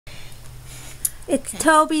It's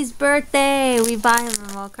Toby's birthday. We buy him,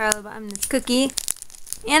 well, Carla bought him this cookie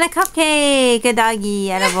and a cupcake. A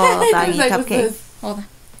doggy, edible doggy like, cupcake. Hold on.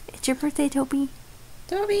 It's your birthday, Toby.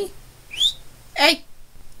 Toby. Hey.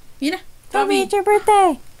 Mira. Toby, it's your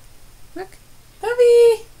birthday. Look.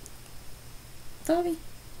 Toby. Toby.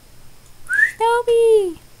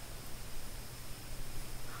 Toby.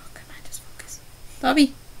 Oh, come on, just focus.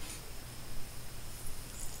 Toby.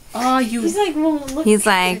 Oh, you. He's like, won't look. He's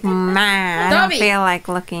like, man, I don't Toby. feel like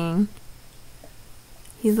looking.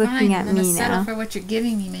 He's looking at I'm gonna me settle now. for what you're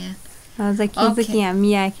giving me, man. I was like, he's Okay. looking at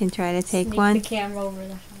me. I can try to take Sneak one. the camera over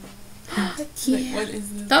the Yeah. What is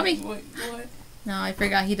this? Toby. What? No, I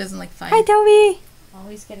forgot he doesn't like fire. Hi, Toby. Oh,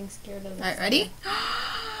 he's getting scared of the Alright, ready?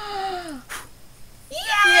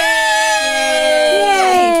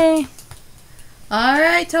 Yay!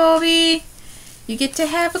 Alright, Toby. You get to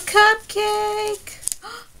have a cupcake.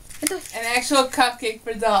 An actual cupcake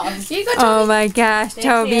for dogs. Here you go, Toby. Oh my gosh, They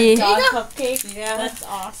Toby. have dog Here you go. cupcake. Yeah. That's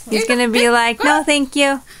awesome. He's gonna be like, no, thank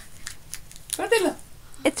you. Córtelo.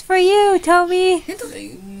 It's for you, Toby.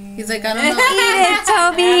 He's like, I don't know. Eat it,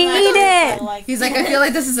 Toby. Eat I it. like He's like, I feel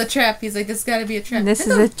like this is a trap. He's like, this gotta be a trap. This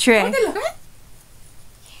is a trick.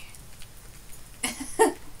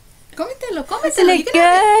 Cómetelo, Doesn't cómetelo. it You can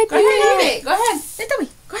have it. good? Go ahead, eat it. Go ahead. Hey, Toby,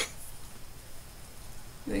 go ahead.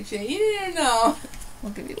 Like, should I eat it or no?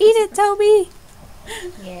 We'll give you Eat it, Toby.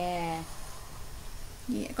 Yeah.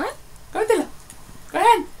 Yeah, go ahead. Córtelo. Go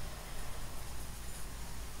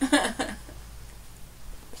ahead.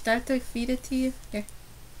 Start to feed it to you. Here.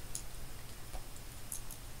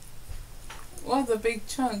 What's a big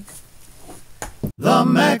chunk? The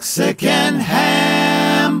Mexican Ham.